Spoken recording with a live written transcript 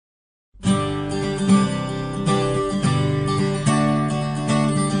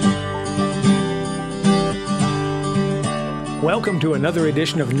Welcome to another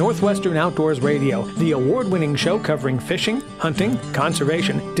edition of Northwestern Outdoors Radio, the award-winning show covering fishing, hunting,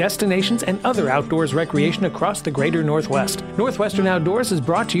 conservation, destinations, and other outdoors recreation across the greater Northwest. Northwestern Outdoors is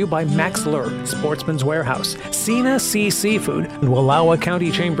brought to you by Max Lure, Sportsman's Warehouse, Sina Sea Seafood, the Wallowa County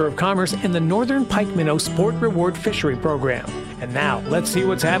Chamber of Commerce, and the Northern Pike Minnow Sport Reward Fishery Program. And now, let's see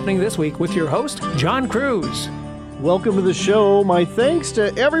what's happening this week with your host, John Cruz. Welcome to the show. My thanks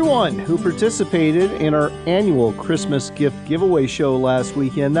to everyone who participated in our annual Christmas gift giveaway show last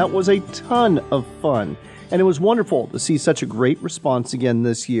weekend. That was a ton of fun, and it was wonderful to see such a great response again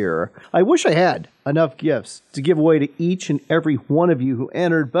this year. I wish I had enough gifts to give away to each and every one of you who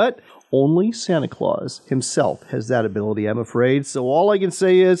entered, but only Santa Claus himself has that ability, I'm afraid. So all I can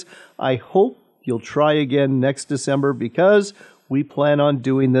say is I hope you'll try again next December, because we plan on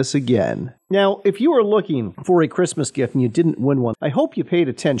doing this again. Now, if you are looking for a Christmas gift and you didn't win one, I hope you paid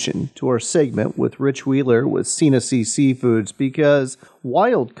attention to our segment with Rich Wheeler with Sina Sea Seafoods, because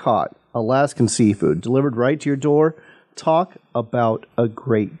wild-caught Alaskan seafood delivered right to your door, talk about a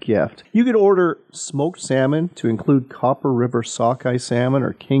great gift. You could order smoked salmon to include Copper River sockeye salmon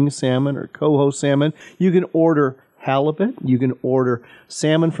or king salmon or coho salmon. You can order halibut, you can order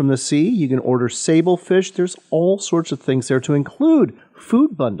salmon from the sea, you can order sable fish. There's all sorts of things there to include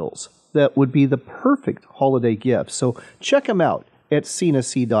food bundles that would be the perfect holiday gift. So check them out at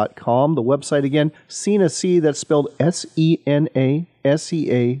sinasea.com. The website again, Sinasea, that's spelled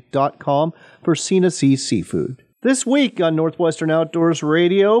SENASEA.com for Sina Sea Seafood. This week on Northwestern Outdoors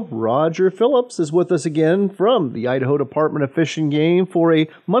Radio, Roger Phillips is with us again from the Idaho Department of Fish and Game for a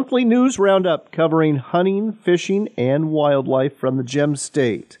monthly news roundup covering hunting, fishing, and wildlife from the Gem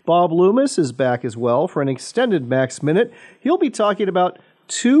State. Bob Loomis is back as well for an extended Max Minute. He'll be talking about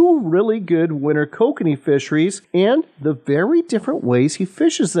two really good winter kokanee fisheries and the very different ways he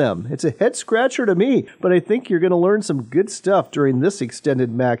fishes them. It's a head scratcher to me, but I think you're going to learn some good stuff during this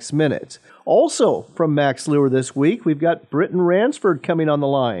extended Max Minute. Also from Max Lure this week, we've got Britton Ransford coming on the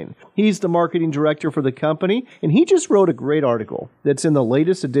line. He's the marketing director for the company, and he just wrote a great article that's in the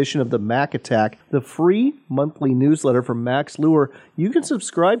latest edition of the Mac Attack, the free monthly newsletter from Max Lure you can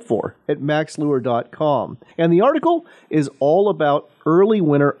subscribe for at maxlure.com. And the article is all about early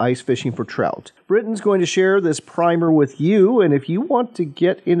winter ice fishing for trout. Britton's going to share this primer with you, and if you want to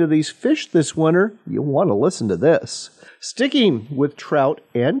get into these fish this winter, you'll want to listen to this. Sticking with trout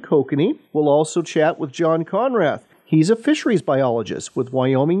and kokanee, we'll also chat with John Conrath. He's a fisheries biologist with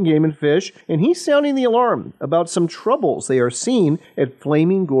Wyoming Game and Fish, and he's sounding the alarm about some troubles they are seeing at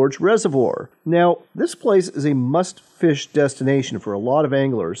Flaming Gorge Reservoir. Now, this place is a must-fish destination for a lot of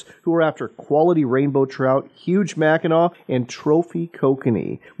anglers who are after quality rainbow trout, huge Mackinaw, and trophy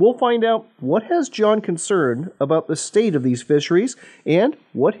kokanee. We'll find out what has John concerned about the state of these fisheries and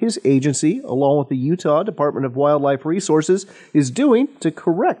what his agency, along with the Utah Department of Wildlife Resources, is doing to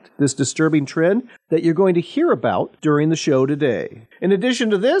correct this disturbing trend that you're going to hear about during the show today. In addition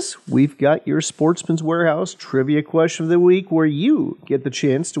to this, we've got your Sportsman's Warehouse Trivia Question of the Week, where you get the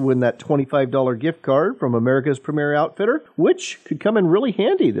chance to win that $25 gift card from America's Premier Outfitter, which could come in really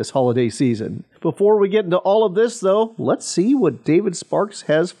handy this holiday season. Before we get into all of this, though, let's see what David Sparks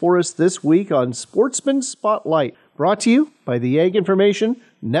has for us this week on Sportsman Spotlight, brought to you by the Ag Information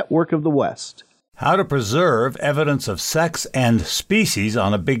Network of the West. How to preserve evidence of sex and species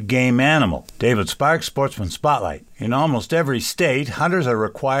on a big game animal. David Sparks, Sportsman Spotlight. In almost every state, hunters are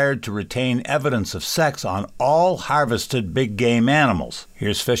required to retain evidence of sex on all harvested big game animals.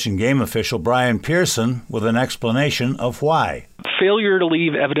 Here's Fish and Game official Brian Pearson with an explanation of why. Failure to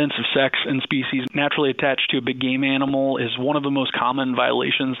leave evidence of sex and species naturally attached to a big game animal is one of the most common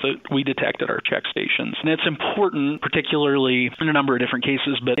violations that we detect at our check stations. And it's important, particularly in a number of different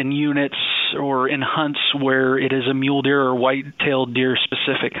cases, but in units or in hunts where it is a mule deer or white-tailed deer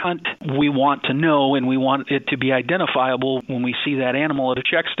specific hunt, we want to know and we want it to be identifiable when we see that animal at a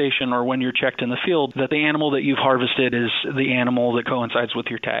check station or when you're checked in the field, that the animal that you've harvested is the animal that coincides with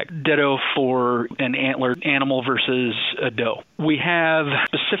your tag. Ditto for an antlered animal versus a doe. We have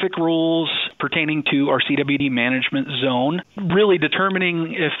specific rules pertaining to our CWD management zone. Really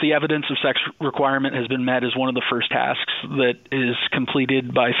determining if the evidence of sex requirement has been met is one of the first tasks that is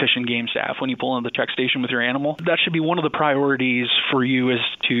completed by Fish and Game staff when you pull into the check station with your animal. That should be one of the priorities for you, is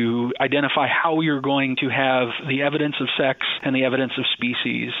to identify how you're going to have the evidence of sex and the evidence of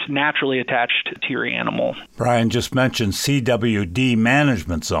species naturally attached to your animal. Brian just mentioned CWD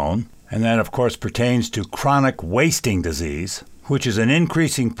management zone, and that of course pertains to chronic wasting disease, which is an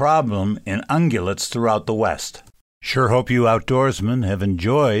increasing problem in ungulates throughout the West. Sure hope you outdoorsmen have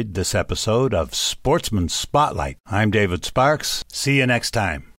enjoyed this episode of Sportsman Spotlight. I'm David Sparks. See you next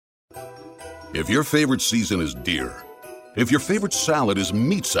time. If your favorite season is deer, If your favorite salad is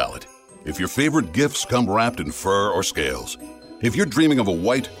meat salad, if your favorite gifts come wrapped in fur or scales, if you're dreaming of a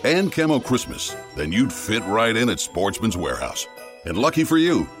white and camo Christmas, then you'd fit right in at Sportsman's Warehouse. And lucky for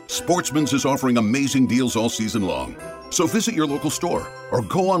you, Sportsman's is offering amazing deals all season long. So visit your local store or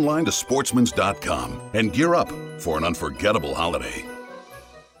go online to sportsmans.com and gear up for an unforgettable holiday.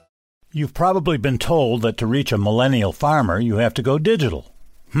 You've probably been told that to reach a millennial farmer, you have to go digital.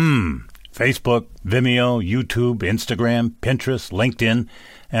 Facebook, Vimeo, YouTube, Instagram, Pinterest, LinkedIn,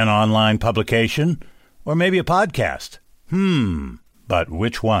 an online publication, or maybe a podcast. But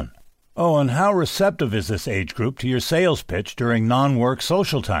which one? Oh, and how receptive is this age group to your sales pitch during non-work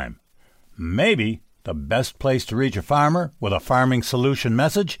social time? Maybe the best place to reach a farmer with a farming solution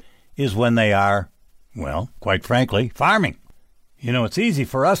message is when they are, well, quite frankly, farming. You know, it's easy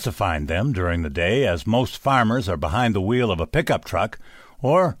for us to find them during the day, as most farmers are behind the wheel of a pickup truck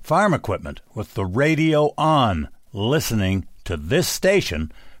or farm equipment with the radio on, listening to this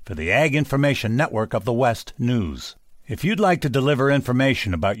station for the Ag Information Network of the West News. If you'd like to deliver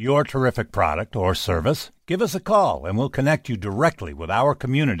information about your terrific product or service, give us a call and we'll connect you directly with our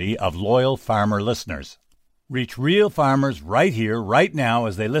community of loyal farmer listeners. Reach real farmers right here, right now,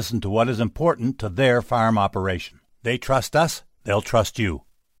 as they listen to what is important to their farm operation. They trust us, they'll trust you.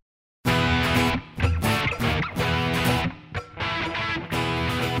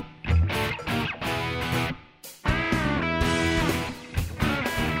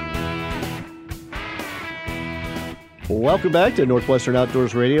 Welcome back to Northwestern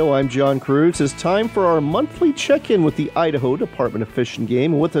Outdoors Radio. I'm John Cruz. It's time for our monthly check-in with the Idaho Department of Fish and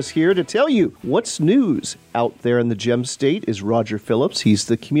Game. And with us here to tell you what's news out there in the Gem State is Roger Phillips. He's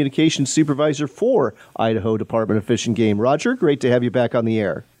the Communications Supervisor for Idaho Department of Fish and Game. Roger, great to have you back on the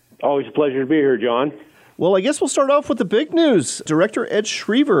air. Always a pleasure to be here, John. Well, I guess we'll start off with the big news. Director Ed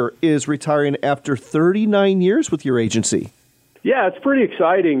Schriever is retiring after 39 years with your agency. Yeah, it's pretty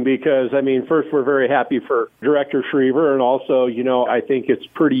exciting because, first, we're very happy for Director Schriever, and also, I think it's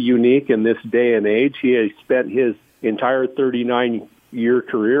pretty unique in this day and age. He has spent his entire 39-year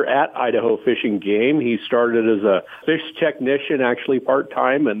career at Idaho Fish and Game. He started as a fish technician, actually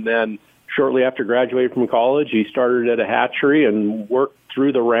part-time, and then shortly after graduating from college, he started at a hatchery and worked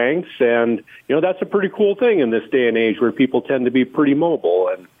through the ranks. And, that's a pretty cool thing in this day and age where people tend to be pretty mobile.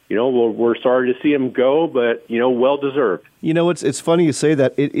 And, we're sorry to see him go, but, well-deserved. It's funny you say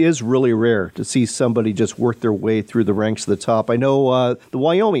that. It is really rare to see somebody just work their way through the ranks to the top. I know the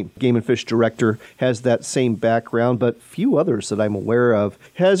Wyoming Game and Fish Director has that same background, but few others that I'm aware of.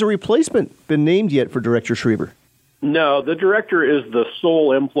 Has a replacement been named yet for Director Schriever? No, the director is the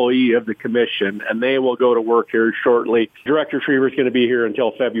sole employee of the commission, and they will go to work here shortly. Director Schriever is going to be here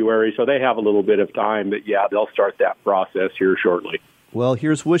until February, so they have a little bit of time, but yeah, they'll start that process here shortly. Well,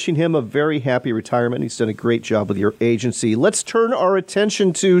 here's wishing him a very happy retirement. He's done a great job with your agency. Let's turn our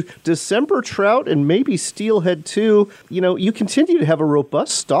attention to December trout and maybe steelhead, too. You continue to have a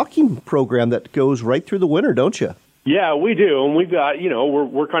robust stocking program that goes right through the winter, don't you? Yeah, we do. And we've got,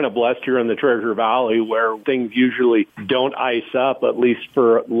 we're kind of blessed here in the Treasure Valley where things usually don't ice up, at least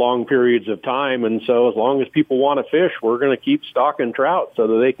for long periods of time. And so as long as people want to fish, we're going to keep stocking trout so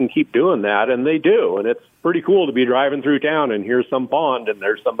that they can keep doing that. And they do. And it's pretty cool to be driving through town and here's some pond and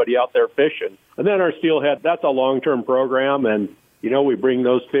there's somebody out there fishing. And then our steelhead, that's a long-term program. And, we bring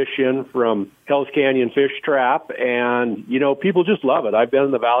those fish in from Hell's Canyon Fish Trap, and, people just love it. I've been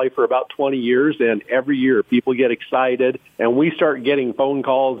in the valley for about 20 years, and every year people get excited, and we start getting phone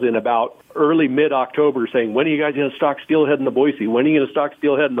calls in about early mid-October saying, when are you guys going to stock steelhead in the Boise? When are you going to stock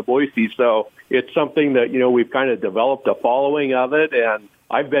steelhead in the Boise? So it's something that, we've kind of developed a following of it, and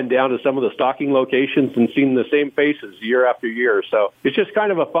I've been down to some of the stocking locations and seen the same faces year after year. So it's just kind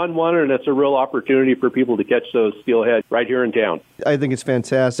of a fun one, and it's a real opportunity for people to catch those steelhead right here in town. I think it's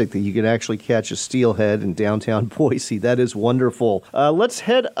fantastic that you can actually catch a steelhead in downtown Boise. That is wonderful. Let's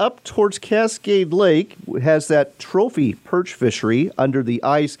head up towards Cascade Lake. It has that trophy perch fishery under the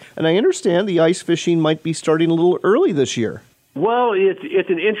ice, and I understand the ice fishing might be starting a little early this year. Well, it's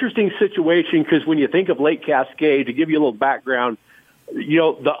an interesting situation because when you think of Lake Cascade, to give you a little background,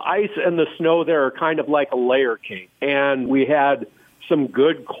 the ice and the snow there are kind of like a layer cake. And we had some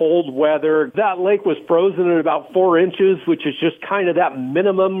good cold weather. That lake was frozen at about 4 inches, which is just kind of that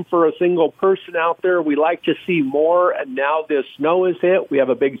minimum for a single person out there. We like to see more, and now this snow is hit. We have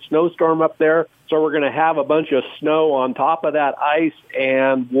a big snowstorm up there, so we're going to have a bunch of snow on top of that ice,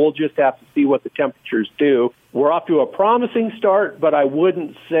 and we'll just have to see what the temperatures do. We're off to a promising start, but I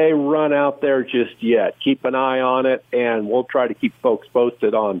wouldn't say run out there just yet. Keep an eye on it, and we'll try to keep folks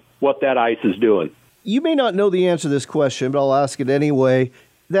posted on what that ice is doing. You may not know the answer to this question, but I'll ask it anyway.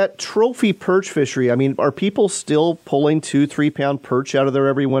 That trophy perch fishery, I mean, are people still pulling 2-3 pound perch out of there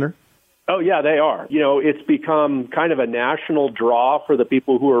every winter? Oh, yeah, they are. It's become kind of a national draw for the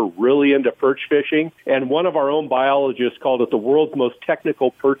people who are really into perch fishing. And one of our own biologists called it the world's most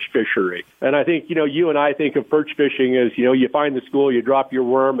technical perch fishery. And I think, you and I think of perch fishing as, you find the school, you drop your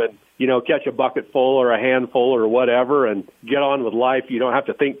worm and, catch a bucket full or a handful or whatever and get on with life. You don't have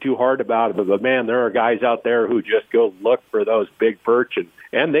to think too hard about it. But, man, there are guys out there who just go look for those big perch,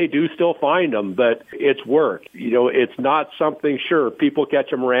 and they do still find them, but it's work. It's not something, sure, people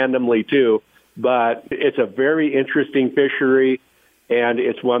catch them randomly too, but it's a very interesting fishery, and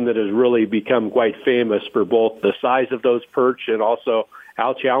it's one that has really become quite famous for both the size of those perch and also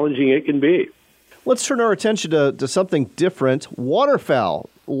how challenging it can be. Let's turn our attention to something different, waterfowl.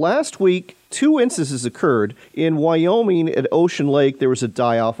 Last week, 2 instances occurred. In Wyoming at Ocean Lake, there was a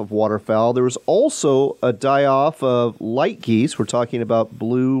die-off of waterfowl. There was also a die-off of light geese. We're talking about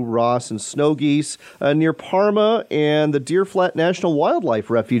blue, Ross, and snow geese near Parma and the Deer Flat National Wildlife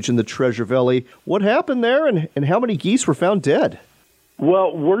Refuge in the Treasure Valley. What happened there, and how many geese were found dead?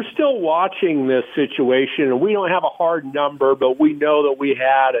 Well, we're still watching this situation, and we don't have a hard number, but we know that we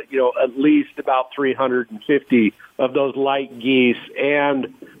had, at least about 350 of those light geese,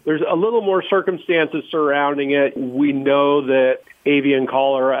 and there's a little more circumstances surrounding it. We know that avian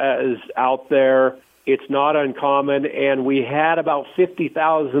cholera is out there. It's not uncommon, and we had about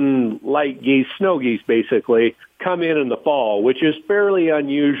 50,000 light geese, snow geese basically, come in the fall, which is fairly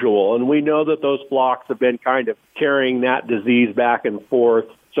unusual, and we know that those flocks have been kind of carrying that disease back and forth.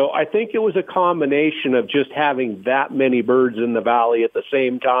 So I think it was a combination of just having that many birds in the valley at the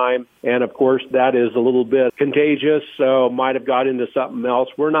same time, and of course that is a little bit contagious, so might have got into something else.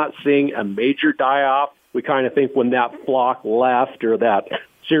 We're not seeing a major die-off. We kind of think when that flock left, or that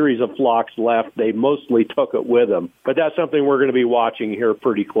series of flocks left, they mostly took it with them. But that's something we're going to be watching here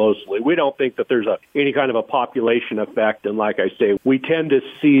pretty closely. We don't think that there's any kind of a population effect. And like I say, we tend to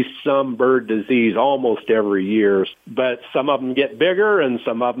see some bird disease almost every year, but some of them get bigger and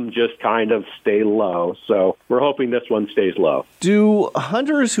some of them just kind of stay low. So we're hoping this one stays low. Do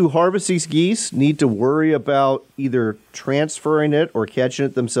hunters who harvest these geese need to worry about either transferring it or catching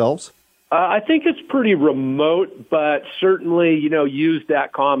it themselves? I think it's pretty remote, but certainly, use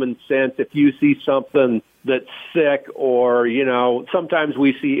that common sense. If you see something that's sick or, sometimes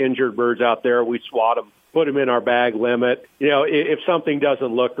we see injured birds out there, we swat them, put them in our bag limit. If something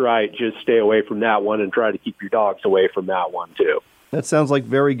doesn't look right, just stay away from that one and try to keep your dogs away from that one too. That sounds like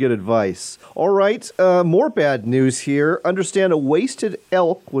very good advice. All right, more bad news here. Understand a wasted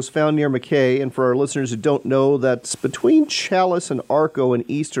elk was found near McKay, and for our listeners who don't know, that's between Chalice and Arco in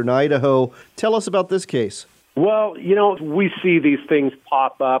eastern Idaho. Tell us about this case. Well, we see these things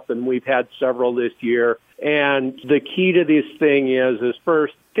pop up, and we've had several this year, and the key to this thing is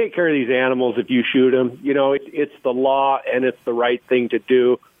first, take care of these animals if you shoot them. It's the law, and it's the right thing to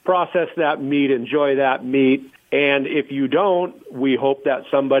do. Process that meat, enjoy that meat. And if you don't, we hope that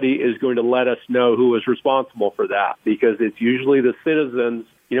somebody is going to let us know who is responsible for that, because it's usually the citizens,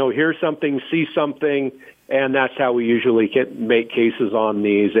 hear something, see something, and that's how we usually make cases on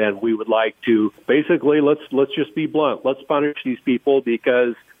these. And we would like to basically, let's just be blunt. Let's punish these people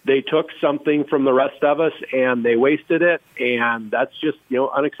because they took something from the rest of us and they wasted it, and that's just,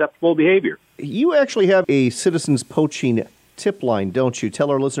 unacceptable behavior. You actually have a citizens poaching tip line, don't you?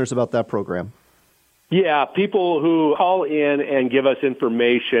 Tell our listeners about that program. Yeah, people who call in and give us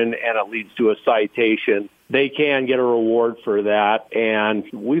information and it leads to a citation, they can get a reward for that. And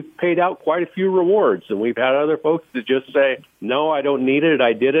we've paid out quite a few rewards. And we've had other folks that just say, no, I don't need it.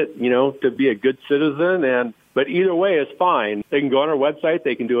 I did it, to be a good citizen. But either way is fine. They can go on our website.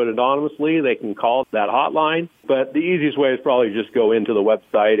 They can do it anonymously. They can call that hotline. But the easiest way is probably just go into the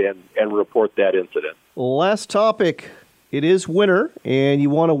website and report that incident. Last topic. It is winter, and you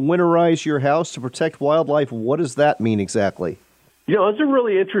want to winterize your house to protect wildlife. What does that mean exactly? It's a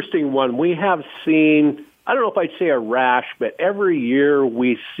really interesting one. We have seen, I don't know if I'd say a rash, but every year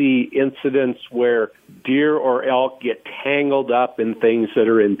we see incidents where deer or elk get tangled up in things that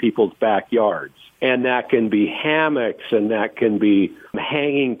are in people's backyards. And that can be hammocks, and that can be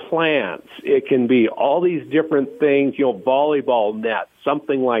hanging plants. It can be all these different things, volleyball nets,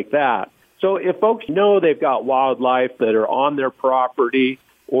 something like that. So if folks know they've got wildlife that are on their property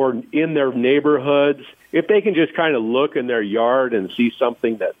or in their neighborhoods, if they can just kind of look in their yard and see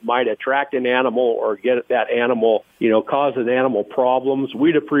something that might attract an animal or get that animal, cause an animal problems,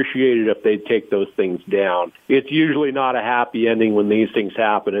 we'd appreciate it if they'd take those things down. It's usually not a happy ending when these things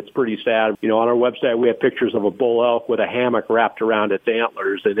happen. It's pretty sad. On our website, we have pictures of a bull elk with a hammock wrapped around its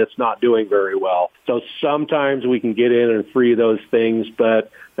antlers, and it's not doing very well. So sometimes we can get in and free those things,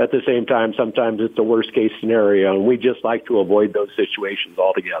 but at the same time, sometimes it's a worst-case scenario, and we just like to avoid those situations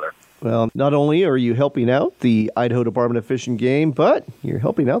altogether. Well, not only are you helping out the Idaho Department of Fish and Game, but you're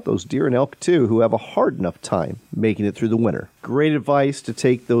helping out those deer and elk, too, who have a hard enough time making it through the winter. Great advice to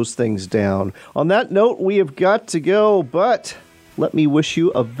take those things down. On that note, we have got to go, but let me wish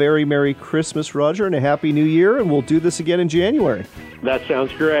you a very Merry Christmas, Roger, and a Happy New Year, and we'll do this again in January. That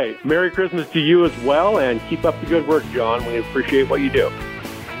sounds great. Merry Christmas to you as well, and keep up the good work, John. We appreciate what you do.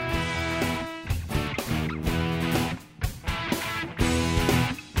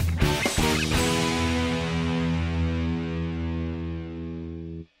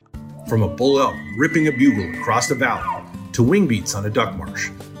 From a bull elk ripping a bugle across the valley to wing beats on a duck marsh,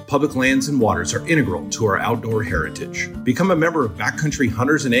 public lands and waters are integral to our outdoor heritage. Become a member of Backcountry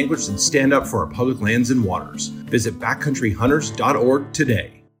Hunters and Anglers and stand up for our public lands and waters. Visit backcountryhunters.org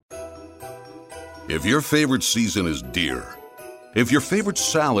today. If your favorite season is deer, if your favorite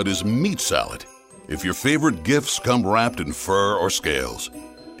salad is meat salad, if your favorite gifts come wrapped in fur or scales,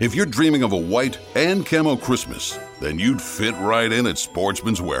 if you're dreaming of a white and camo Christmas, then you'd fit right in at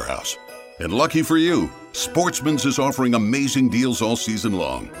Sportsman's Warehouse. And lucky for you, Sportsman's is offering amazing deals all season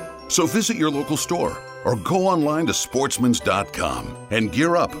long. So visit your local store or go online to sportsmans.com and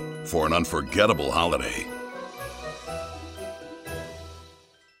gear up for an unforgettable holiday.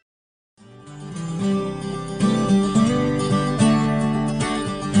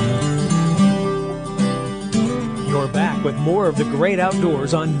 Back with more of the great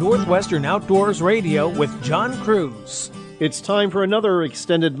outdoors on Northwestern Outdoors Radio with John Cruz. It's time for another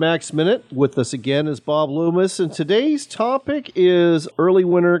extended Max Minute. With us again is Bob Loomis, and today's topic is early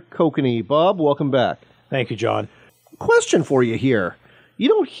winter kokanee. Bob, welcome back. Thank you, John. Question for you here. You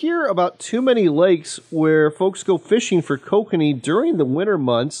don't hear about too many lakes where folks go fishing for kokanee during the winter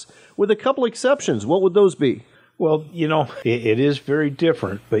months, with a couple exceptions. What would those be? Well, it is very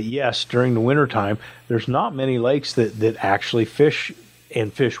different, but yes, during the wintertime, there's not many lakes that actually fish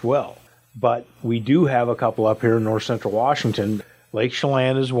and fish well. But we do have a couple up here in north central Washington. Lake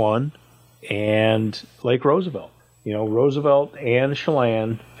Chelan is one, and Lake Roosevelt. Roosevelt and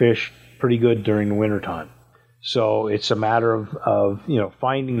Chelan fish pretty good during the wintertime. So it's a matter of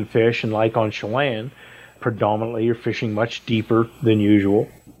finding fish, and like on Chelan, predominantly you're fishing much deeper than usual.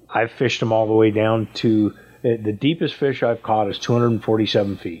 I've fished them all the way down to... The deepest fish I've caught is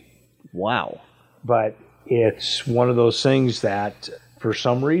 247 feet. Wow. But it's one of those things that, for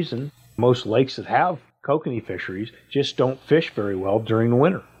some reason, most lakes that have kokanee fisheries just don't fish very well during the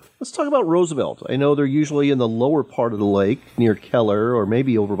winter. Let's talk about Roosevelt. I know they're usually in the lower part of the lake, near Keller, or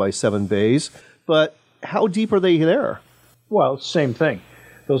maybe over by Seven Bays. But how deep are they there? Well, it's the same thing.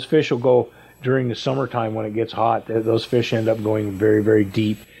 Those fish will go during the summertime when it gets hot. Those fish end up going very, very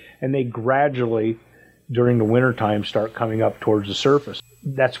deep. And they gradually... during the wintertime start coming up towards the surface.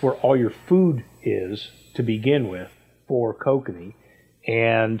 That's where all your food is to begin with for kokanee,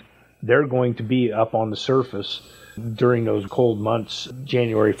 and they're going to be up on the surface during those cold months,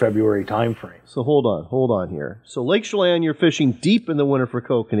 January, February timeframe. So hold on here. So Lake Chelan, you're fishing deep in the winter for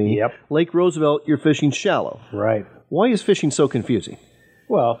kokanee. Yep. Lake Roosevelt, you're fishing shallow. Right. Why is fishing so confusing?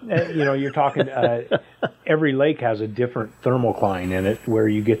 Well, you're talking, every lake has a different thermocline in it where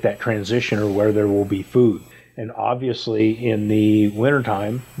you get that transition or where there will be food. And obviously in the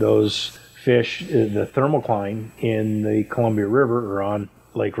wintertime, those fish, the thermocline in the Columbia River or on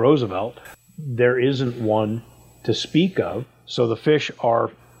Lake Roosevelt, there isn't one to speak of. So the fish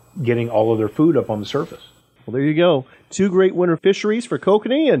are getting all of their food up on the surface. Well, there you go. Two great winter fisheries for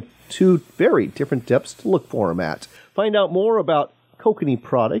kokanee and two very different depths to look for them at. Find out more about kokanee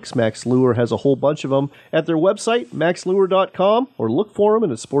products. Max Lure has a whole bunch of them at their website, maxlure.com, or look for them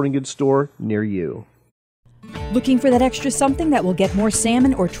in a sporting goods store near you. Looking for that extra something that will get more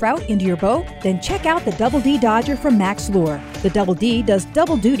salmon or trout into your boat? Then check out the Double D Dodger from Max Lure. The Double D does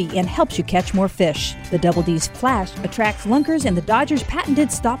double duty and helps you catch more fish. The Double D's flash attracts lunkers, and the Dodger's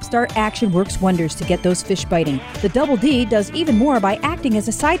patented stop-start action works wonders to get those fish biting. The Double D does even more by acting as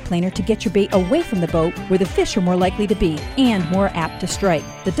a side planer to get your bait away from the boat where the fish are more likely to be and more apt to strike.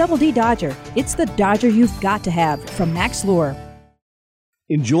 The Double D Dodger. It's the Dodger you've got to have from Max Lure.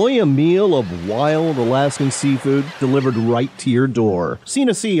 Enjoy a meal of wild Alaskan seafood delivered right to your door.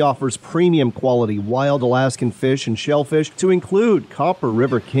 Sina Sea offers premium quality wild Alaskan fish and shellfish to include Copper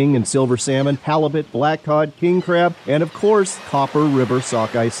River king and silver salmon, halibut, black cod, king crab, and of course, Copper River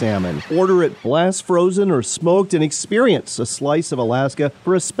sockeye salmon. Order it blast frozen or smoked and experience a slice of Alaska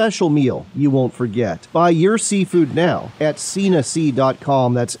for a special meal you won't forget. Buy your seafood now at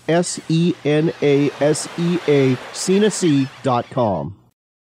sinasea.com. That's SENASEA, sinasea.com.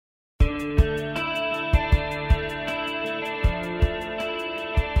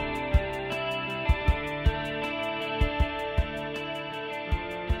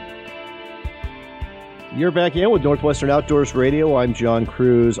 You're back in with Northwestern Outdoors Radio. I'm John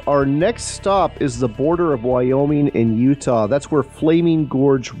Cruz. Our next stop is the border of Wyoming and Utah. That's where Flaming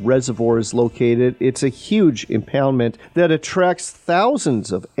Gorge Reservoir is located. It's a huge impoundment that attracts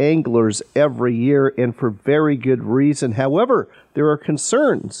thousands of anglers every year, and for very good reason. However, there are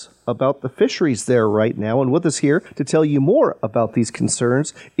concerns about the fisheries there right now, and with us here to tell you more about these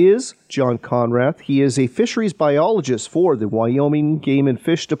concerns is John Conrath. He is a fisheries biologist for the Wyoming Game and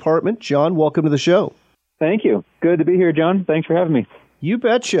Fish Department. John, welcome to the show. Thank you. Good to be here, John. Thanks for having me. You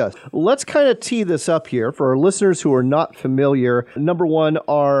betcha. Let's kind of tee this up here for our listeners who are not familiar. Number one,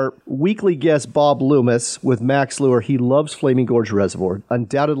 our weekly guest, Bob Loomis with Max Lure. He loves Flaming Gorge Reservoir.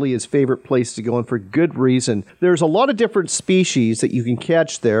 Undoubtedly his favorite place to go, and for good reason. There's a lot of different species that you can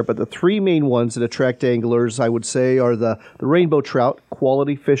catch there, but the three main ones that attract anglers, I would say, are the rainbow trout,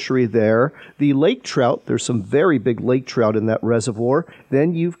 quality fishery there. The lake trout, there's some very big lake trout in that reservoir.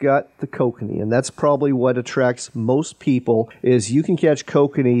 Then you've got the kokanee, and that's probably what attracts most people, is you can catch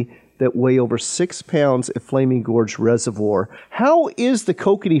kokanee that weigh over 6 pounds at Flaming Gorge Reservoir. How is the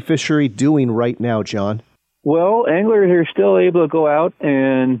kokanee fishery doing right now, John? Well, anglers are still able to go out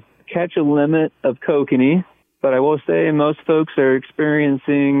and catch a limit of kokanee, but I will say most folks are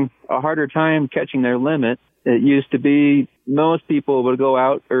experiencing a harder time catching their limit. It used to be most people would go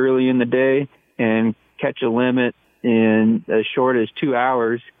out early in the day and catch a limit in as short as 2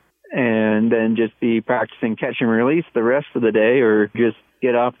 hours, and then just be practicing catch and release the rest of the day or just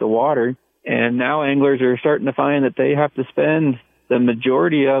get off the water. And now anglers are starting to find that they have to spend the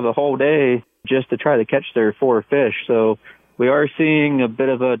majority of the whole day just to try to catch their 4 fish. So we are seeing a bit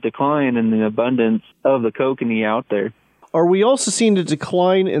of a decline in the abundance of the kokanee out there. Are we also seeing a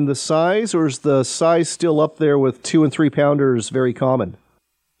decline in the size, or is the size still up there with 2 and 3 pounders very common?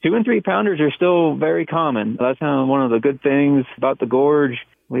 2 and 3 pounders are still very common. That's one of the good things about the gorge.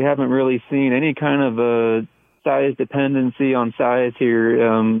 We haven't really seen any kind of a size dependency on size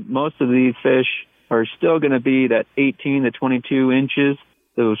here. Most of these fish are still going to be that 18 to 22 inches,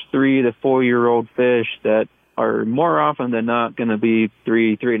 those 3 to 4 year old fish that are more often than not going to be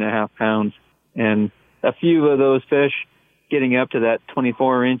 3.5 pounds. And a few of those fish getting up to that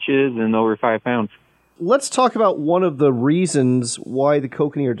 24 inches and over 5 pounds. Let's talk about one of the reasons why the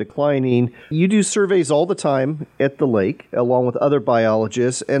kokanee are declining. You do surveys all the time at the lake, along with other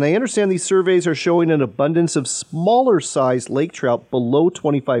biologists, and I understand these surveys are showing an abundance of smaller-sized lake trout below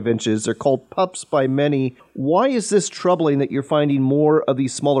 25 inches. They're called pups by many. Why is this troubling that you're finding more of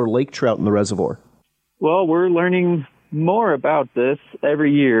these smaller lake trout in the reservoir? Well, we're learning more about this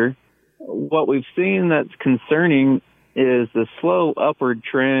every year. What we've seen that's concerning is the slow upward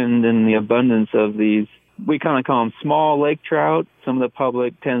trend in the abundance of these. We kind of call them small lake trout. Some of the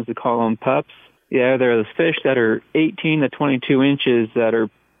public tends to call them pups. Yeah, they're the fish that are 18 to 22 inches that are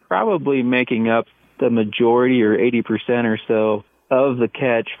probably making up the majority or 80% or so of the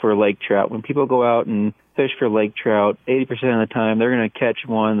catch for lake trout. When people go out and fish for lake trout, 80% of the time they're going to catch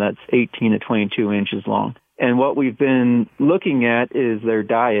one that's 18 to 22 inches long. And what we've been looking at is their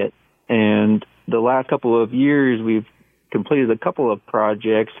diet. And the last couple of years, we've completed a couple of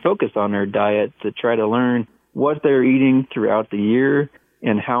projects focused on their diet to try to learn what they're eating throughout the year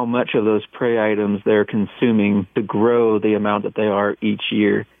and how much of those prey items they're consuming to grow the amount that they are each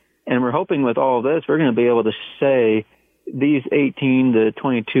year. And we're hoping with all of this, we're going to be able to say these 18 to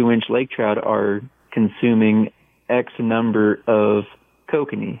 22 inch lake trout are consuming X number of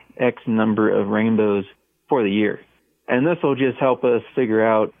kokanee, X number of rainbows for the year. And this will just help us figure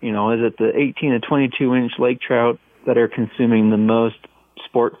out, is it the 18 to 22 inch lake trout that are consuming the most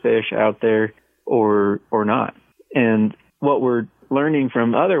sport fish out there or not? And what we're learning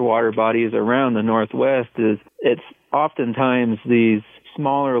from other water bodies around the Northwest is it's oftentimes these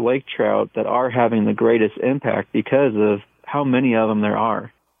smaller lake trout that are having the greatest impact because of how many of them there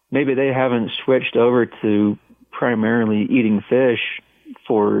are. Maybe they haven't switched over to primarily eating fish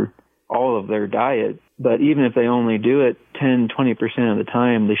for all of their diet, But even if they only do it 10, 20% of the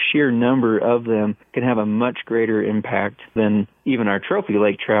time, the sheer number of them can have a much greater impact than even our trophy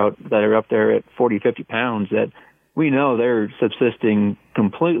lake trout that are up there at 40, 50 pounds that we know they're subsisting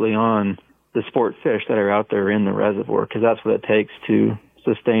completely on the sport fish that are out there in the reservoir, because that's what it takes to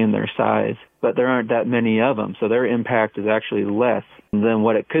sustain their size. But there aren't that many of them, so their impact is actually less than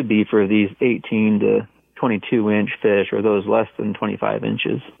what it could be for these 18 to 22-inch fish or those less than 25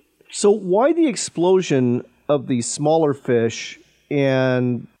 inches. So why the explosion of these smaller fish,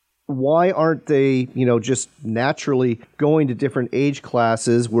 and why aren't they, just naturally going to different age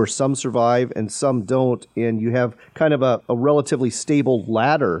classes where some survive and some don't, and you have kind of a relatively stable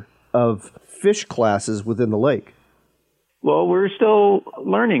ladder of fish classes within the lake? Well, we're still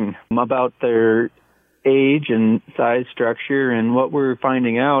learning about their age and size structure, and what we're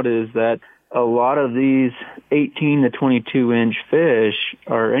finding out is that a lot of these 18 to 22-inch fish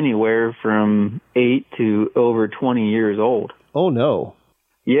are anywhere from 8 to over 20 years old. Oh, no.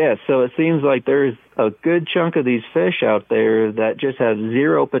 Yeah, so it seems like there's a good chunk of these fish out there that just have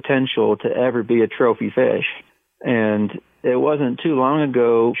zero potential to ever be a trophy fish. And it wasn't too long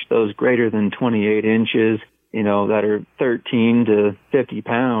ago, those greater than 28 inches, that are 13 to 50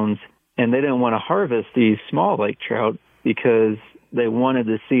 pounds, and they didn't want to harvest these small lake trout because they wanted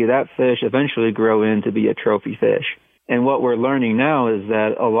to see that fish eventually grow in to be a trophy fish. And what we're learning now is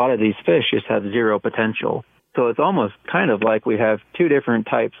that a lot of these fish just have zero potential. So it's almost kind of like we have two different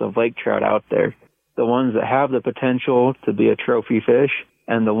types of lake trout out there. The ones that have the potential to be a trophy fish,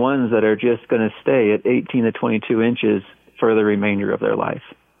 and the ones that are just going to stay at 18 to 22 inches for the remainder of their life.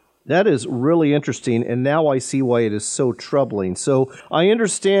 That is really interesting, and now I see why it is so troubling. So I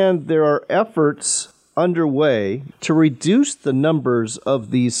understand there are efforts underway to reduce the numbers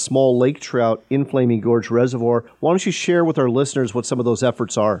of these small lake trout in Flaming Gorge Reservoir. Why don't you share with our listeners what some of those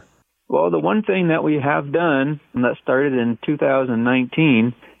efforts are? Well, the one thing that we have done, and that started in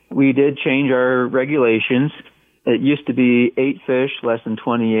 2019, we did change our regulations. It used to be 8 fish, less than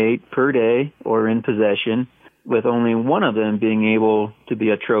 28 per day, or in possession, with only one of them being able to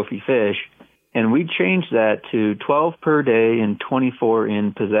be a trophy fish. And we changed that to 12 per day and 24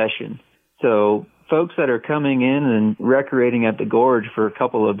 in possession. So folks that are coming in and recreating at the gorge for a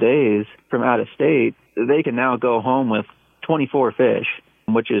couple of days from out of state, they can now go home with 24 fish,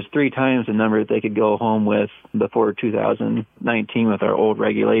 which is 3 times the number that they could go home with before 2019 with our old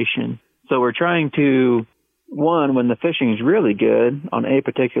regulation. So we're trying to, one, when the fishing is really good, on a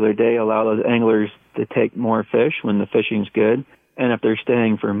particular day, allow those anglers to take more fish when the fishing's good. And if they're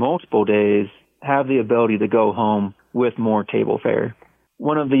staying for multiple days, have the ability to go home with more table fare.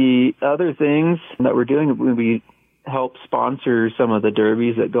 One of the other things that we're doing, we help sponsor some of the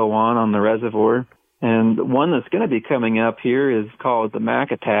derbies that go on the reservoir. And one that's going to be coming up here is called the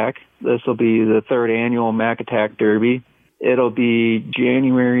Mac Attack. This will be the 3rd annual Mac Attack Derby. It'll be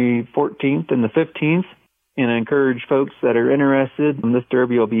January 14th and the 15th. And I encourage folks that are interested, this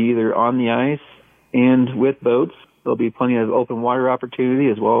derby will be either on the ice and with boats. There'll be plenty of open water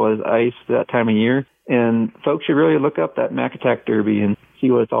opportunity as well as ice that time of year. And folks should really look up that Mac Attack Derby and see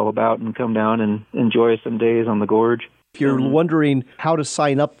what it's all about and come down and enjoy some days on the gorge. If you're wondering how to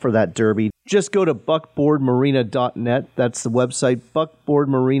sign up for that derby, just go to buckboardmarina.net. That's the website,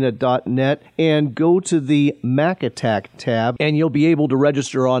 buckboardmarina.net, and go to the Mac Attack tab, and you'll be able to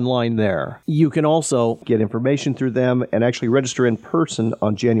register online there. You can also get information through them and actually register in person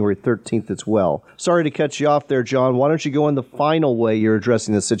on January 13th as well. Sorry to cut you off there, John. Why don't you go in the final way you're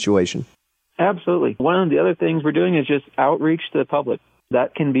addressing the situation? Absolutely. One of the other things we're doing is just outreach to the public.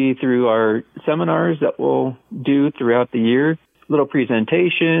 That can be through our seminars that we'll do throughout the year, little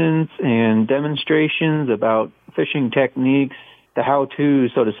presentations and demonstrations about fishing techniques, the how-to,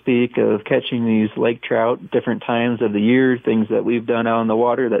 so to speak, of catching these lake trout different times of the year, things that we've done out on the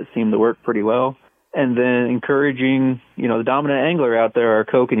water that seem to work pretty well. And then encouraging, the dominant angler out there are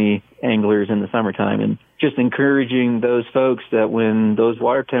kokanee anglers in the summertime, and just encouraging those folks that when those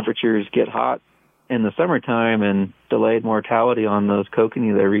water temperatures get hot in the summertime and delayed mortality on those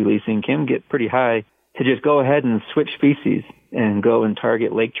kokanee they're releasing can get pretty high, to just go ahead and switch species and go and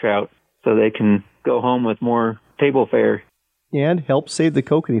target lake trout so they can go home with more table fare. And help save the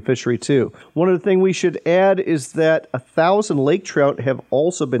kokanee fishery, too. One other thing we should add is that 1,000 lake trout have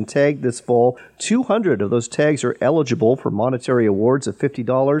also been tagged this fall. 200 of those tags are eligible for monetary awards of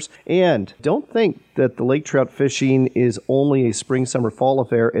 $50. And don't think that the lake trout fishing is only a spring, summer, fall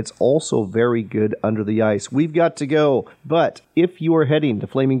affair. It's also very good under the ice. We've got to go. But if you are heading to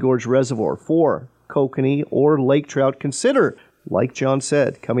Flaming Gorge Reservoir for kokanee or lake trout, consider like John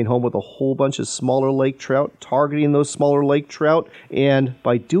said, coming home with a whole bunch of smaller lake trout, targeting those smaller lake trout, and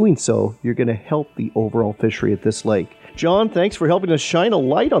by doing so, you're going to help the overall fishery at this lake. John, thanks for helping us shine a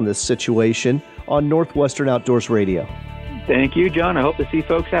light on this situation on Northwestern Outdoors Radio. Thank you, John. I hope to see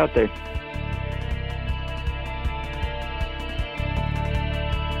folks out there.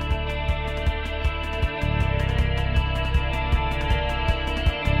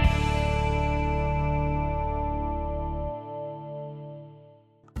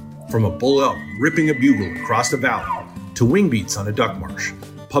 From a bull elk ripping a bugle across a valley to wing beats on a duck marsh,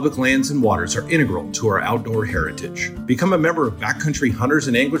 public lands and waters are integral to our outdoor heritage. Become a member of Backcountry Hunters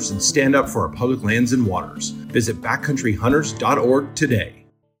and Anglers and stand up for our public lands and waters. Visit backcountryhunters.org today.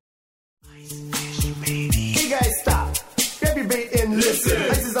 Hey guys, stop. Grab your bait and listen.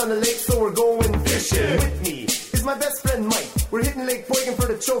 Ice is on the lake, so we're going fishing. With me is my best friend Mike. We're hitting Lake Boygan for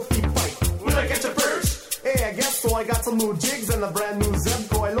the trophy fight. Will I catch a perch? Hey, I guess so. I got some new jigs and a brand new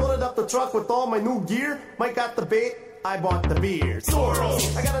Zemco. I loaded up the truck with all my new gear. Mike got the bait, I bought the beer.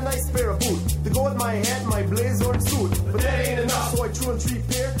 Soros! I got a nice pair of boots to go with my hat and my blazer and suit. But that ain't enough, so I threw in 3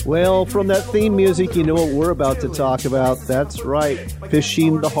 pair. Well, from that theme music, you know what we're about to talk about. That's right.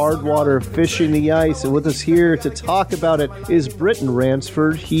 Fishing the hard water, fishing the ice. And with us here to talk about it is Britton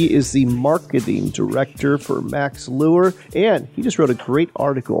Ransford. He is the marketing director for Max Lure. And he just wrote a great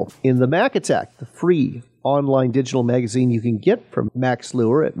article in the Mac Attack, the free online digital magazine you can get from Max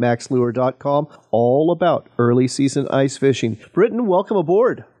Lure at maxlure.com, all about early season ice fishing. Britton, welcome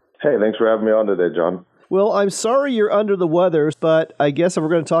aboard. Hey, thanks for having me on today, John. Well, I'm sorry you're under the weather, but I guess if we're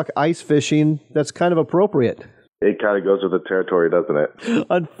going to talk ice fishing, that's kind of appropriate. It kind of goes with the territory, doesn't it?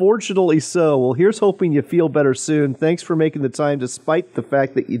 Unfortunately so. Well, here's hoping you feel better soon. Thanks for making the time despite the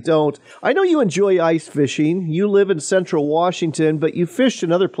fact that you don't. I know you enjoy ice fishing. You live in central Washington, but you fished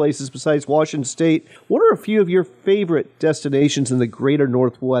in other places besides Washington State. What are a few of your favorite destinations in the greater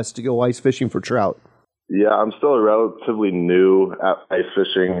Northwest to go ice fishing for trout? Yeah, I'm still relatively new at ice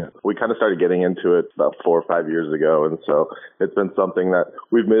fishing. We kind of started getting into it about 4 or 5 years ago, and so it's been something that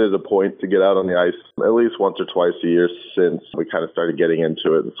we've made it a point to get out on the ice at least once or twice a year since we kind of started getting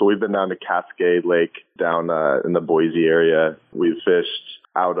into it. So we've been down to Cascade Lake down in the Boise area. We've fished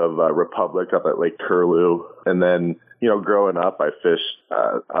out of Republic up at Lake Curlew, and then growing up, I fished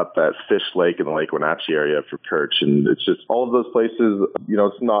up at Fish Lake in the Lake Wenatchee area for perch, and it's just all of those places.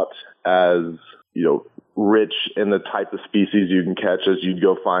 It's not as rich in the type of species you can catch as you'd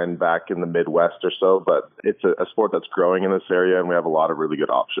go find back in the Midwest or so, but it's a sport that's growing in this area, and we have a lot of really good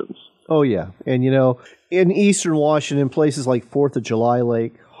options. Oh, yeah. And, in eastern Washington, places like 4th of July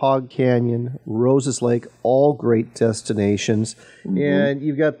Lake, Hog Canyon, Roses Lake, all great destinations. Mm-hmm. And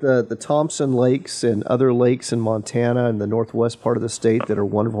you've got the Thompson Lakes and other lakes in Montana and the northwest part of the state that are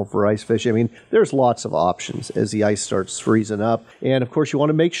wonderful for ice fishing. I mean, there's lots of options as the ice starts freezing up. And, of course, you want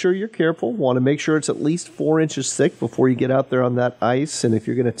to make sure you're careful. Want to make sure it's at least 4 inches thick before you get out there on that ice. And if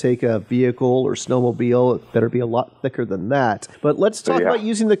you're going to take a vehicle or snowmobile, it better be a lot thicker than that. But let's talk about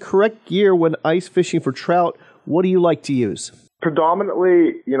using the correct gear when ice fishing for trout. What do you like to use?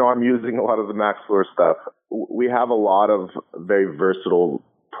 Predominantly, I'm using a lot of the Max Lure stuff. We have a lot of very versatile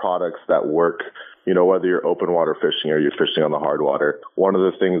products that work, whether you're open water fishing or you're fishing on the hard water. One of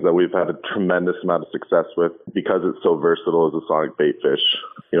the things that we've had a tremendous amount of success with, because it's so versatile, is the Sonic Bait Fish.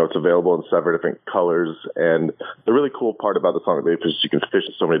 It's available in several different colors, and the really cool part about the Sonic Bait Fish is you can fish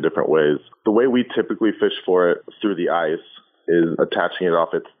it so many different ways. The way we typically fish for it through the ice is attaching it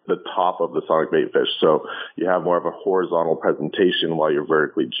off at the top of the Sonic Bait Fish. So you have more of a horizontal presentation while you're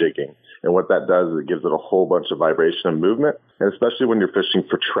vertically jigging. And what that does is it gives it a whole bunch of vibration and movement. And especially when you're fishing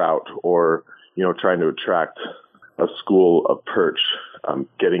for trout or, trying to attract a school of perch,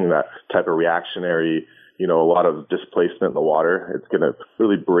 getting that type of reactionary, a lot of displacement in the water, it's going to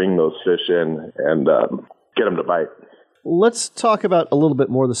really bring those fish in and get them to bite. Let's talk about a little bit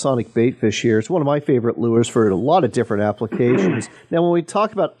more of the Sonic Bait Fish here. It's one of my favorite lures for a lot of different applications. Now, when we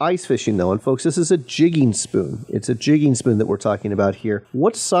talk about ice fishing, though, and folks, this is a jigging spoon. It's a jigging spoon that we're talking about here.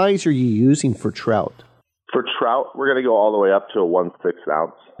 What size are you using for trout? For trout, we're going to go all the way up to a 1/6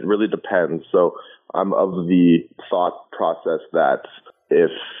 ounce. It really depends. So I'm of the thought process that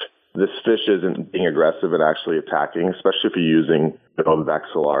if this fish isn't being aggressive and actually attacking, especially if you're using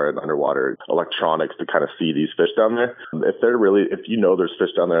Vexilar and underwater electronics to kind of see these fish down there. If there's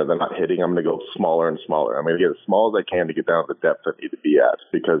fish down there, they're not hitting, I'm going to go smaller and smaller. I'm going to get as small as I can to get down to the depth I need to be at,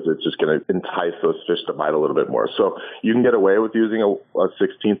 because it's just going to entice those fish to bite a little bit more. So you can get away with using a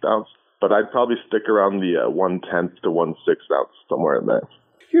 16th ounce, but I'd probably stick around the 1/10 to 1/6 ounce, somewhere in there.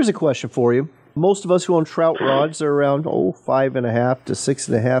 Here's a question for you. Most of us who own trout rods are around 5.5 to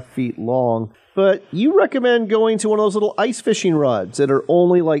 6.5 feet long. but you recommend going to one of those little ice fishing rods that are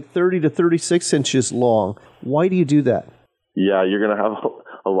only like 30 to 36 inches long. Why do you do that? Yeah, you're going to have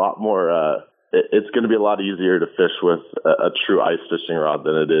a lot more... It's going to be a lot easier to fish with a true ice fishing rod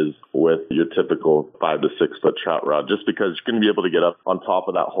than it is with your typical 5 to 6 foot trout rod, just because you're going to be able to get up on top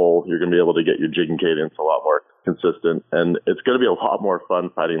of that hole. You're going to be able to get your jigging cadence a lot more consistent, and it's going to be a lot more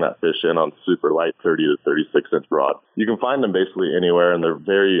fun fighting that fish in on super light 30 to 36 inch rod. You can find them basically anywhere, and they're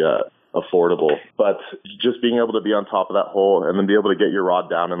very affordable, but just being able to be on top of that hole and then be able to get your rod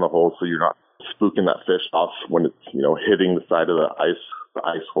down in the hole so you're not spooking that fish off when it's, hitting the side of the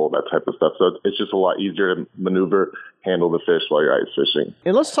ice hole, that type of stuff. So it's just a lot easier to maneuver, handle the fish while you're ice fishing.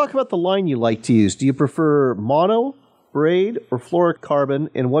 And let's talk about the line you like to use. Do you prefer mono, braid, or fluorocarbon,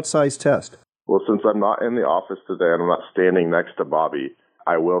 and what size test? Well, since I'm not in the office today and I'm not standing next to Bobby,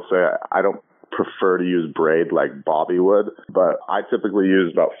 I will say I don't prefer to use braid like Bobby would, but I typically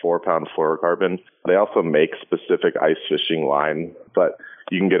use about 4-pound fluorocarbon. They also make specific ice fishing line, but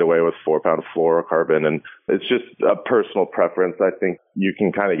you can get away with 4-pound fluorocarbon, and it's just a personal preference. I think you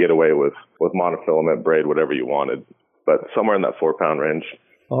can kind of get away with monofilament braid, whatever you wanted, but somewhere in that 4-pound range.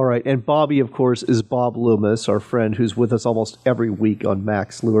 All right. And Bobby, of course, is Bob Loomis, our friend who's with us almost every week on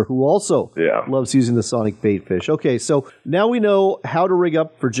Max Lure, who also loves using the Sonic bait fish. Okay, so now we know how to rig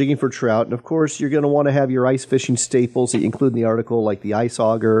up for jigging for trout. And, of course, you're going to want to have your ice fishing staples that you include in the article, like the ice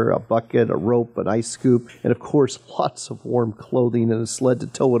auger, a bucket, a rope, an ice scoop, and, of course, lots of warm clothing and a sled to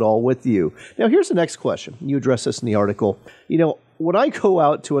tow it all with you. Now, here's the next question. You address this in the article. When I go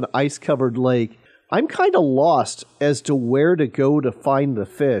out to an ice-covered lake, I'm kind of lost as to where to go to find the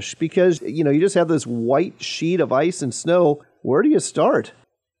fish because, you just have this white sheet of ice and snow. Where do you start?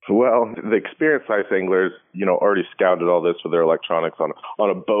 Well, the experienced ice anglers, already scouted all this with their electronics on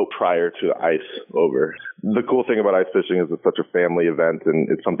a boat prior to the ice over. The cool thing about ice fishing is it's such a family event, and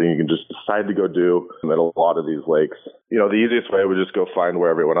it's something you can just decide to go do at a lot of these lakes. The easiest way would just go find where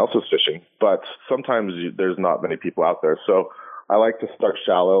everyone else is fishing, but sometimes there's not many people out there. So I like to start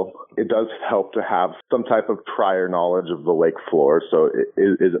shallow. It does help to have some type of prior knowledge of the lake floor. So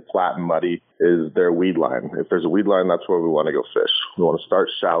is it flat and muddy? Is there a weed line? If there's a weed line, that's where we want to go fish. We want to start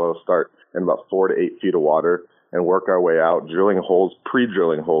shallow, start in about 4 to 8 feet of water, and work our way out, drilling holes,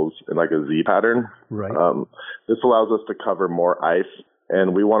 pre-drilling holes in like a Z pattern. Right. This allows us to cover more ice.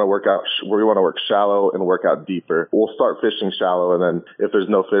 And we want to work shallow and work out deeper. We'll start fishing shallow, and then if there's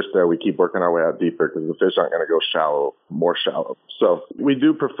no fish there, we keep working our way out deeper because the fish aren't going to go more shallow. So we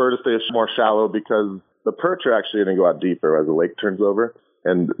do prefer to stay more shallow because the perch are actually going to go out deeper as the lake turns over.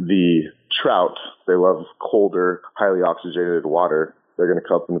 And the trout, they love colder, highly oxygenated water. They're going to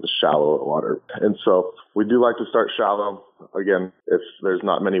come into the shallow water. And so we do like to start shallow. Again, if there's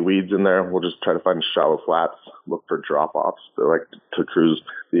not many weeds in there, we'll just try to find shallow flats, look for drop-offs. They like to cruise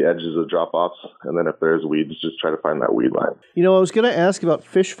the edges of drop-offs. And then if there's weeds, just try to find that weed line. I was going to ask about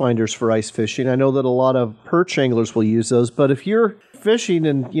fish finders for ice fishing. I know that a lot of perch anglers will use those, but if you're fishing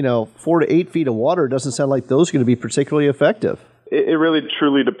in, 4 to 8 feet of water, it doesn't sound like those are going to be particularly effective. It really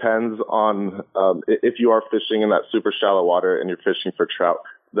truly depends on if you are fishing in that super shallow water and you're fishing for trout.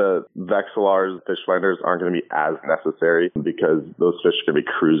 The Vexilars, fish finders, aren't going to be as necessary because those fish are going to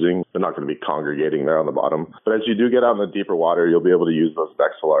be cruising. They're not going to be congregating there on the bottom. But as you do get out in the deeper water, you'll be able to use those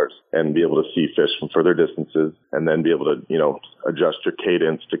Vexilars and be able to see fish from further distances and then be able to, adjust your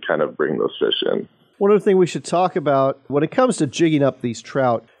cadence to kind of bring those fish in. One other thing we should talk about, when it comes to jigging up these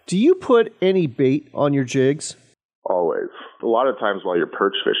trout, do you put any bait on your jigs? Always. A lot of times while you're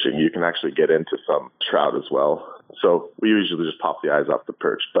perch fishing, you can actually get into some trout as well. So we usually just pop the eyes off the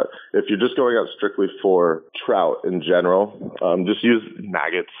perch. But if you're just going out strictly for trout in general, just use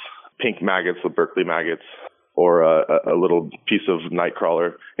maggots, pink maggots, the Berkeley maggots, or a little piece of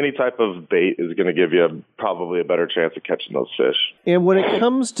nightcrawler. Any type of bait is going to give you probably a better chance of catching those fish. And when it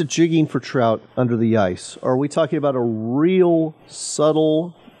comes to jigging for trout under the ice, are we talking about a real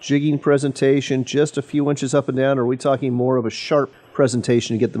subtle jigging presentation, just a few inches up and down, or are we talking more of a sharp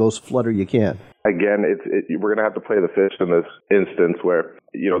presentation to get the most flutter you can? Again, we're going to have to play the fish in this instance where,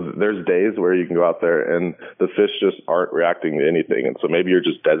 there's days where you can go out there and the fish just aren't reacting to anything. And so maybe you're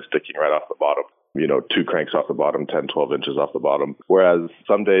just dead sticking right off the bottom. 2 cranks off the bottom, 10, 12 inches off the bottom. Whereas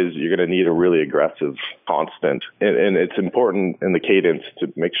some days you're going to need a really aggressive constant. And it's important in the cadence to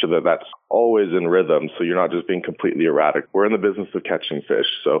make sure that that's always in rhythm so you're not just being completely erratic. We're in the business of catching fish,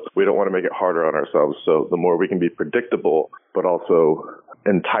 so we don't want to make it harder on ourselves. So the more we can be predictable, but also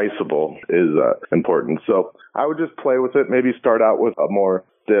enticable is important. So I would just play with it, maybe start out with a more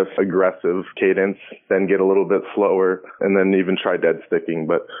stiff, aggressive cadence, then get a little bit slower, and then even try dead sticking.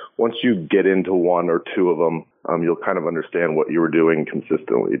 But once you get into one or two of them, you'll kind of understand what you were doing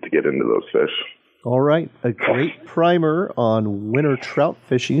consistently to get into those fish. All right, a great primer on winter trout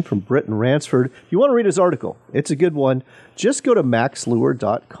fishing from Britton Ransford. If you want to read his article, it's a good one. Just go to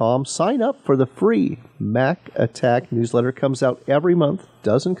maxlure.com, sign up for the free Mac Attack newsletter. Comes out every month,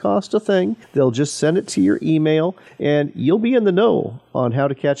 doesn't cost a thing. They'll just send it to your email, and you'll be in the know on how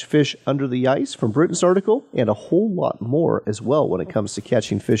to catch fish under the ice from Britton's article, and a whole lot more as well when it comes to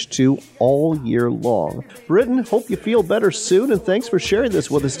catching fish too all year long. Britton, hope you feel better soon, and thanks for sharing this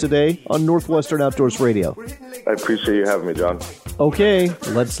with us today on Northwestern Outdoors Radio. I appreciate you having me, John. Okay,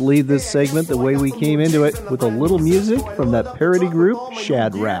 let's leave this segment the way we came into it, with a little music from that parody group,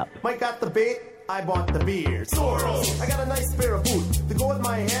 Shad Rap. Mike got the bait, I bought the beer. Soros, I got a nice pair of boots to go with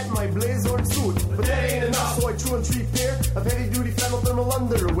my hat, my blazer and suit. But that ain't enough, so I drew in 3 pair of heavy-duty flannel thermal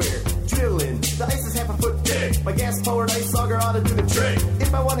underwear. Drilling, the ice is half a foot thick. My gas-powered ice auger ought to do the trick.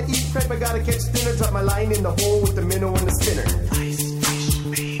 If I want to eat crap, I gotta catch dinner. Drop my line in the hole with the minnow and the spinner. Ice fish,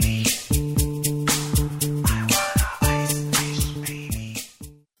 baby.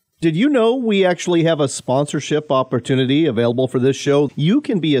 Did you know we actually have a sponsorship opportunity available for this show? You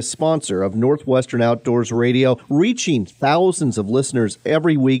can be a sponsor of Northwestern Outdoors Radio, reaching thousands of listeners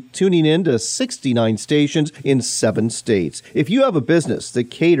every week, tuning in to 69 stations in 7 states. If you have a business that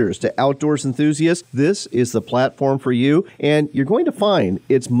caters to outdoors enthusiasts, this is the platform for you, and you're going to find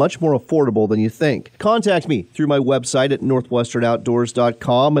it's much more affordable than you think. Contact me through my website at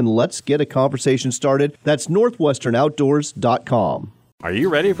northwesternoutdoors.com, and let's get a conversation started. That's northwesternoutdoors.com. Are you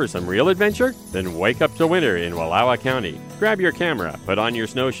ready for some real adventure? Then wake up to winter in Wallowa County. Grab your camera, put on your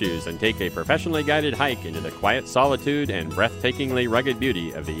snowshoes, and take a professionally guided hike into the quiet solitude and breathtakingly rugged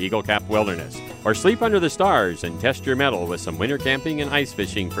beauty of the Eagle Cap Wilderness. Or sleep under the stars and test your mettle with some winter camping and ice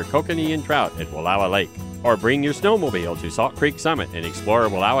fishing for kokanee and trout at Wallowa Lake. Or bring your snowmobile to Salt Creek Summit and explore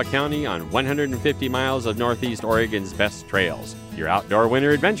Wallowa County on 150 miles of Northeast Oregon's best trails. Your outdoor winter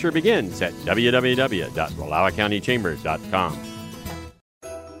adventure begins at www.wallowacountychambers.com.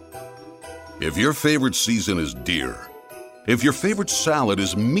 If your favorite season is deer, if your favorite salad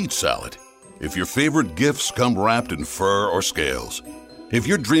is meat salad, if your favorite gifts come wrapped in fur or scales, if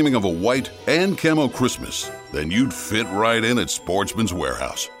you're dreaming of a white and camo Christmas, then you'd fit right in at Sportsman's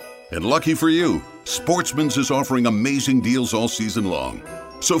Warehouse. And lucky for you, Sportsman's is offering amazing deals all season long.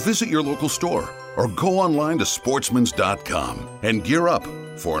 So visit your local store or go online to sportsmans.com and gear up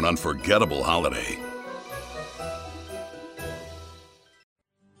for an unforgettable holiday.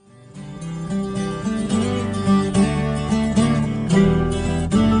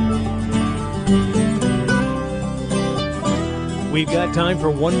 We've got time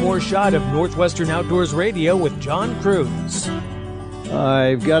for one more shot of Northwestern Outdoors Radio with John Cruz.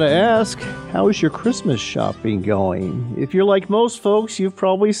 I've got to ask, how is your Christmas shopping going? If you're like most folks, you've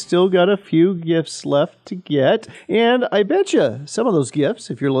probably still got a few gifts left to get. And I bet you some of those gifts,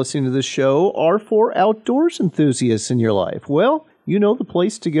 if you're listening to this show, are for outdoors enthusiasts in your life. Well, you know the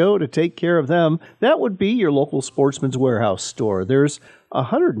place to go to take care of them. That would be your local Sportsman's Warehouse store. There's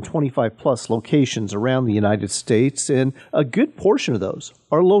 125 plus locations around the United States, and a good portion of those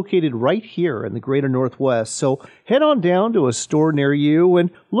are located right here in the greater Northwest. So head on down to a store near you and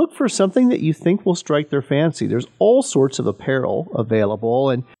look for something that you think will strike their fancy. There's all sorts of apparel available,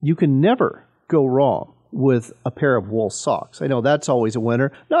 and you can never go wrong with a pair of wool socks. I know that's always a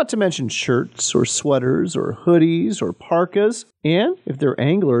winner, not to mention shirts or sweaters or hoodies or parkas. And if they're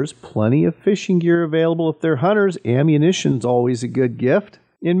anglers, plenty of fishing gear available. If they're hunters, ammunition's always a good gift.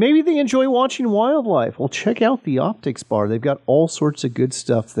 And maybe they enjoy watching wildlife. Well, check out the Optics Bar. They've got all sorts of good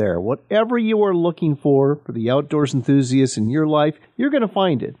stuff there. Whatever you are looking for the outdoors enthusiasts in your life, you're going to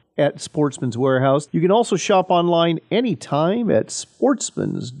find it at Sportsman's Warehouse. You can also shop online anytime at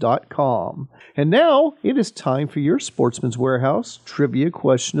sportsmans.com. And now it is time for your Sportsman's Warehouse Trivia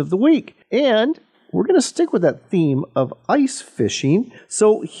Question of the Week. And we're going to stick with that theme of ice fishing.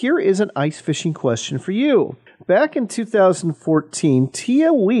 So here is an ice fishing question for you. Back in 2014,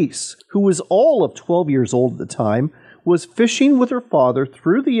 Tia Weiss, who was all of 12 years old at the time, was fishing with her father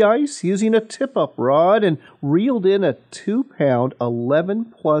through the ice using a tip-up rod and reeled in a 2-pound,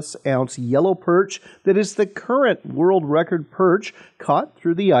 11-plus-ounce yellow perch that is the current world record perch caught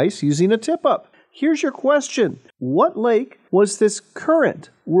through the ice using a tip-up. Here's your question. What lake was this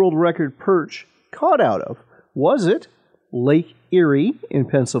current world record perch caught out of? Was it Lake Erie in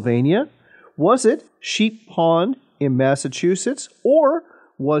Pennsylvania? Was it Sheep Pond in Massachusetts? Or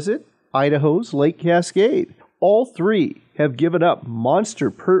was it Idaho's Lake Cascade? All three have given up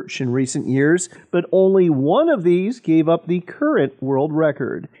monster perch in recent years, but only one of these gave up the current world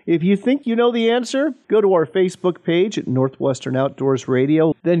record. If you think you know the answer, go to our Facebook page at Northwestern Outdoors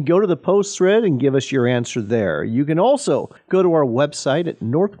Radio, then go to the post thread and give us your answer there. You can also go to our website at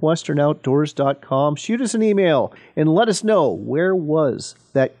northwesternoutdoors.com, shoot us an email, and let us know where was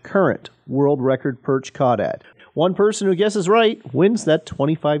that current world record perch caught at. One person who guesses right wins that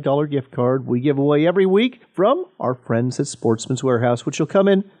 $25 gift card we give away every week from our friends at Sportsman's Warehouse, which will come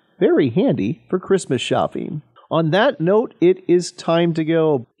in very handy for Christmas shopping. On that note, it is time to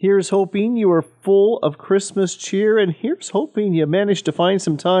go. Here's hoping you are full of Christmas cheer, and here's hoping you managed to find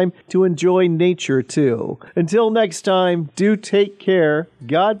some time to enjoy nature too. Until next time, do take care,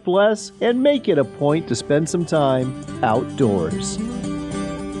 God bless, and make it a point to spend some time outdoors.